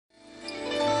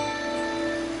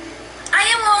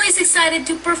decided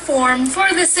to perform for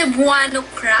the Cebuano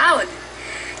crowd.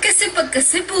 Kasi pagka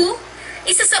Cebu,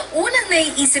 isa sa unang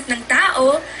naiisip ng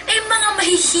tao ay mga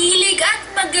mahihilig at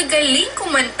magagaling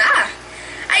kumanta.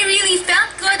 I really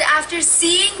felt good after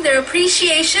seeing their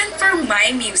appreciation for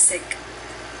my music.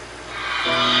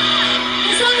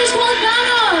 The song is called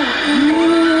Bangon.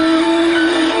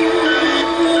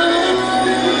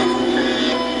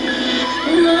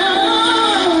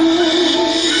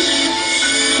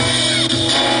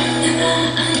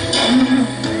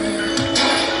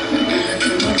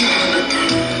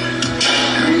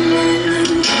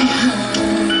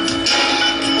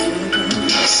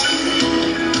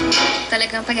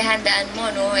 Talagang paghahandaan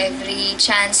mo, no? Every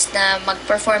chance na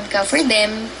mag-perform ka for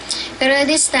them. Pero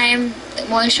this time,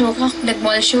 nag-mall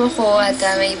show ako at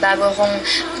may bago akong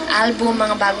album,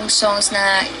 mga bagong songs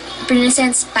na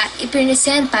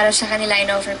i-present para sa kanila,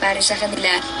 in-offer para sa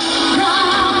kanila.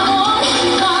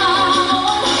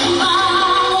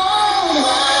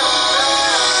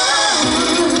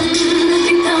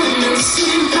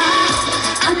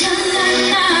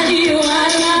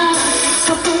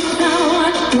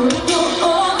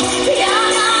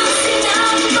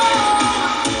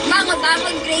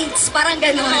 Parang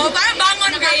gano'n. Oo, parang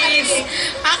bangon grades.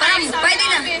 Parang pwede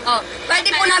na. Oh,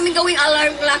 pwede po namin gawing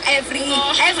alarm clock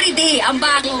every day ang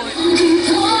bangon.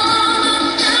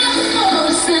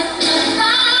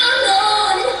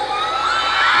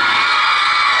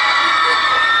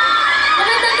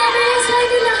 Magandang gabi sa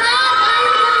inyo lahat.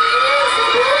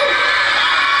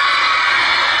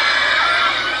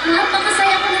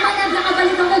 Napakasaya ko naman at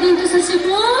nakabalik ako dito sa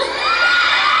Cebu.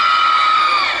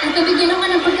 At nabigyan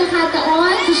naman ng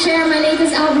pagkakataon to share my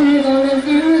latest album with all of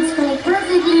you. It's called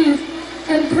Perfectly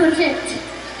Imperfect.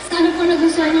 Sana po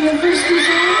nagustuhan niyo yung first two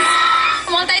songs.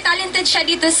 Multi-talented siya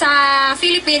dito sa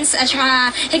Philippines at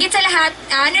saka higit sa lahat,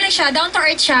 ano lang siya, down to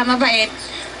earth siya, mabait.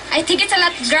 At higit sa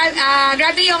lahat,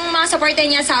 grabe yung mga supporter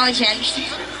niya sa audience.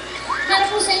 Para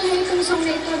po sa inyo itong song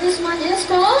na ito. This one is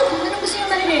called, ano gusto niyo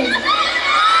marinig?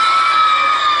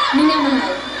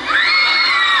 Minamahal.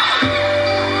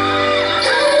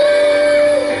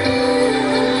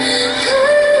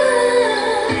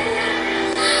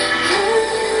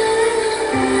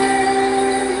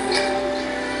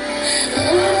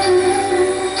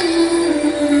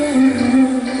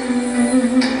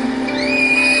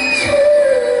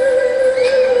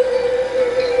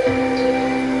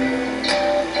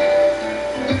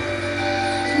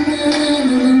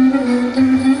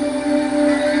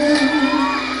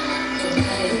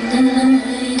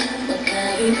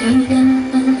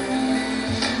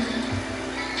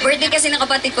 Birthday kasi ng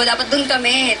kapatid ko, dapat dun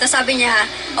kami. Tapos sabi niya,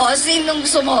 sinong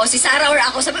gusto mo? Si Sarah or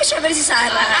ako? Sabi ko, syempre si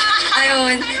Sarah.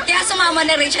 Ayun. Kaya sumama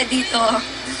na rin siya dito.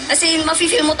 Kasi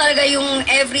mafe-feel mo talaga yung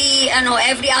every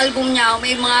album niya,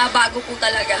 may mga bago po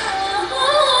talaga.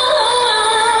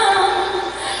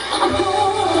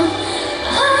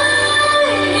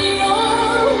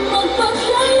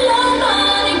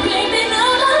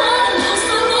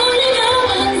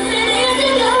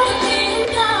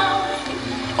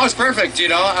 Oh, it's perfect, you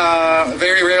know.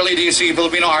 Very rarely do you see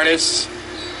Filipino artists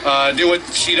do what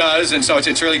she does, and so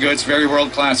it's really good. It's very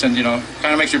world class, and you know, kind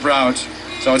of makes you proud.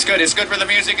 So it's good. It's good for the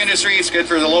music industry. It's good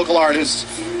for the local artists,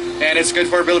 and it's good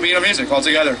for Filipino music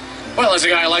altogether. Well, as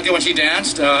a guy, I liked it when she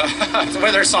danced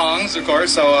with her songs, of course.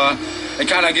 So it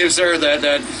kind of gives her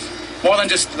that more than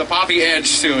just the poppy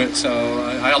edge to it. So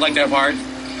I like that part,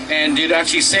 and it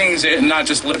actually sings it, and not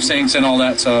just lip syncs and all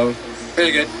that. So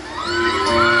really good.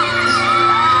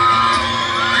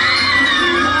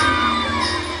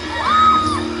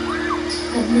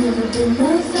 Never been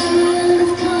more fan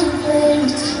of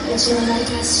conflict, but you're like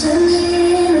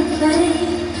gasoline and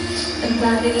flame. And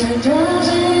body and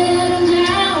drawing and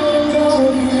down and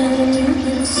rolling, and you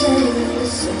can say the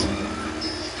same.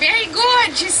 Very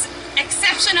good. She's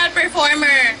exceptional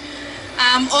performer.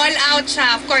 All out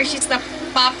siya. Of course, she's the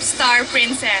Popstar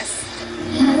princess.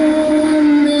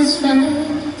 On this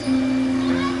fight.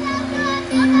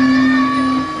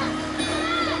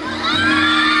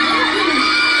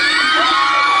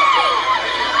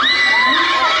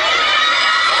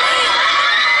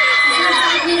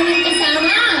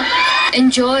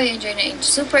 Enjoy,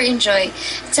 super enjoy.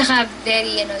 At saka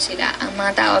very, sila, ang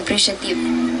mga tao appreciative.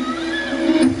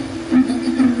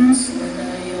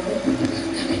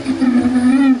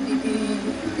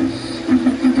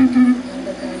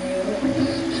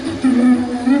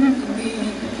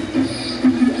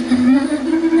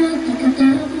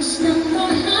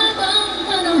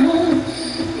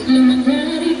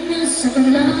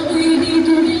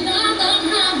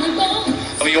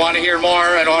 If you want to hear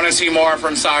more and want to see more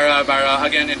from Sarah,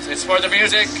 again, it's for the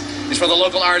music, It's for the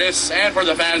local artists and for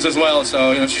the fans as well.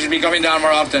 So she should be coming down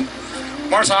more often.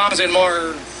 More songs and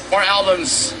more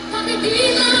albums.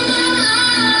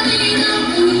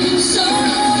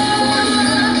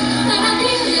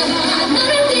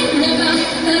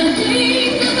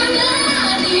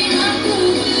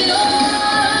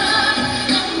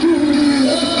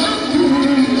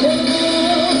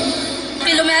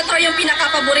 Kilometro yung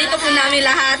pinaka-paborito po namin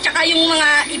lahat. Tsaka yung mga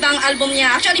ibang album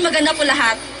niya. Actually, maganda po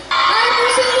lahat. Para po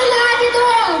sa inyo lahat ito,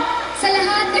 sa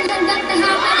lahat ng handang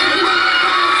tahakan na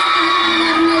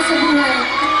ginagawa sa buhay.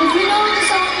 If you know the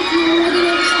song, if you know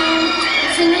the song,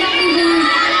 sing along with me.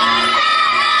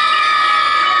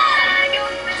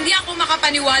 Hindi ako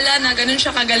makapaniwala na ganun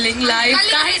siya kagaling live.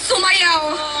 Kahit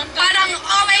sumayaw, parang,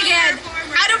 oh my God,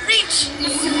 out of reach.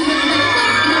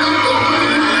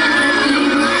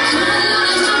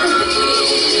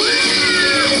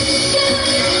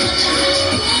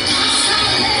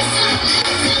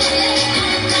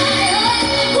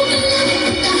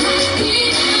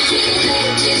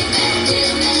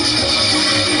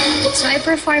 So I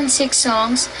performed 6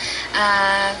 songs.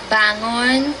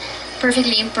 Bangon,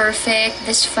 Perfectly Imperfect,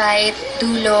 This Fight,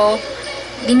 Dulo,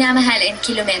 Minamahal, and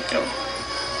Kilometro.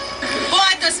 Oh,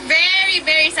 it was very,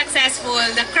 very successful.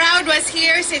 The crowd was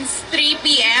here since 3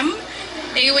 p.m.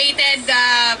 They waited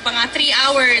mga 3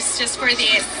 hours just for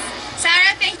this.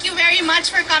 Sarah, thank you very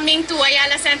much for coming to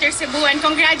Ayala Center, Cebu, and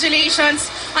congratulations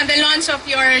on the launch of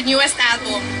your newest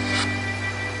album.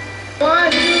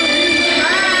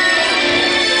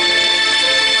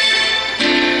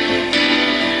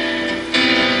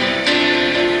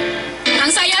 Ang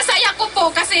saya-saya ko po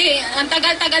kasi ang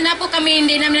tagal-tagal na po kami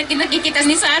hindi namin nakikita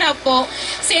ni Sarah po.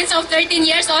 Since of 13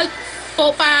 years old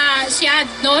po pa siya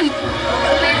noon.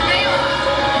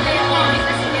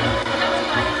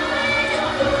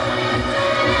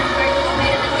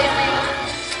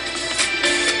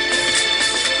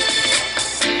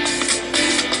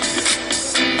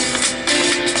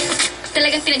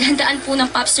 Talagang pinaghandaan po ng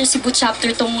Popstar Cebu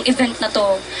chapter tong event na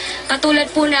to. Katulad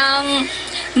po ng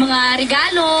mga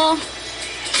regalo.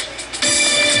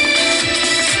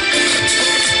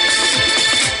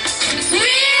 We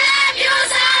love you,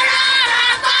 Sarah!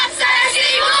 Popstar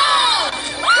Cebu!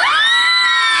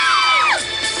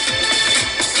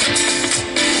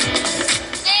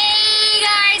 Hey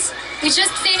guys! We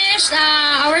just finished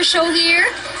our show here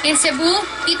in Cebu.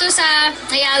 Dito sa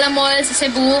Ayala Mall sa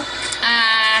Cebu.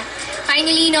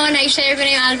 Finally, na-share ko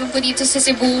na yung album ko dito sa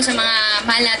Cebu sa mga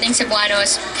mahal nating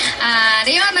Cebuanos.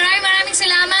 Ayun, maraming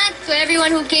salamat to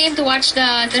everyone who came to watch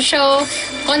the show.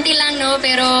 Konti lang, no?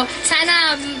 Pero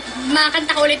sana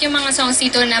makanta ko ulit yung mga songs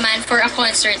dito naman for a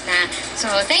concert na.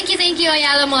 So, thank you,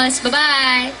 Ayala Malls.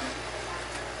 Bye-bye!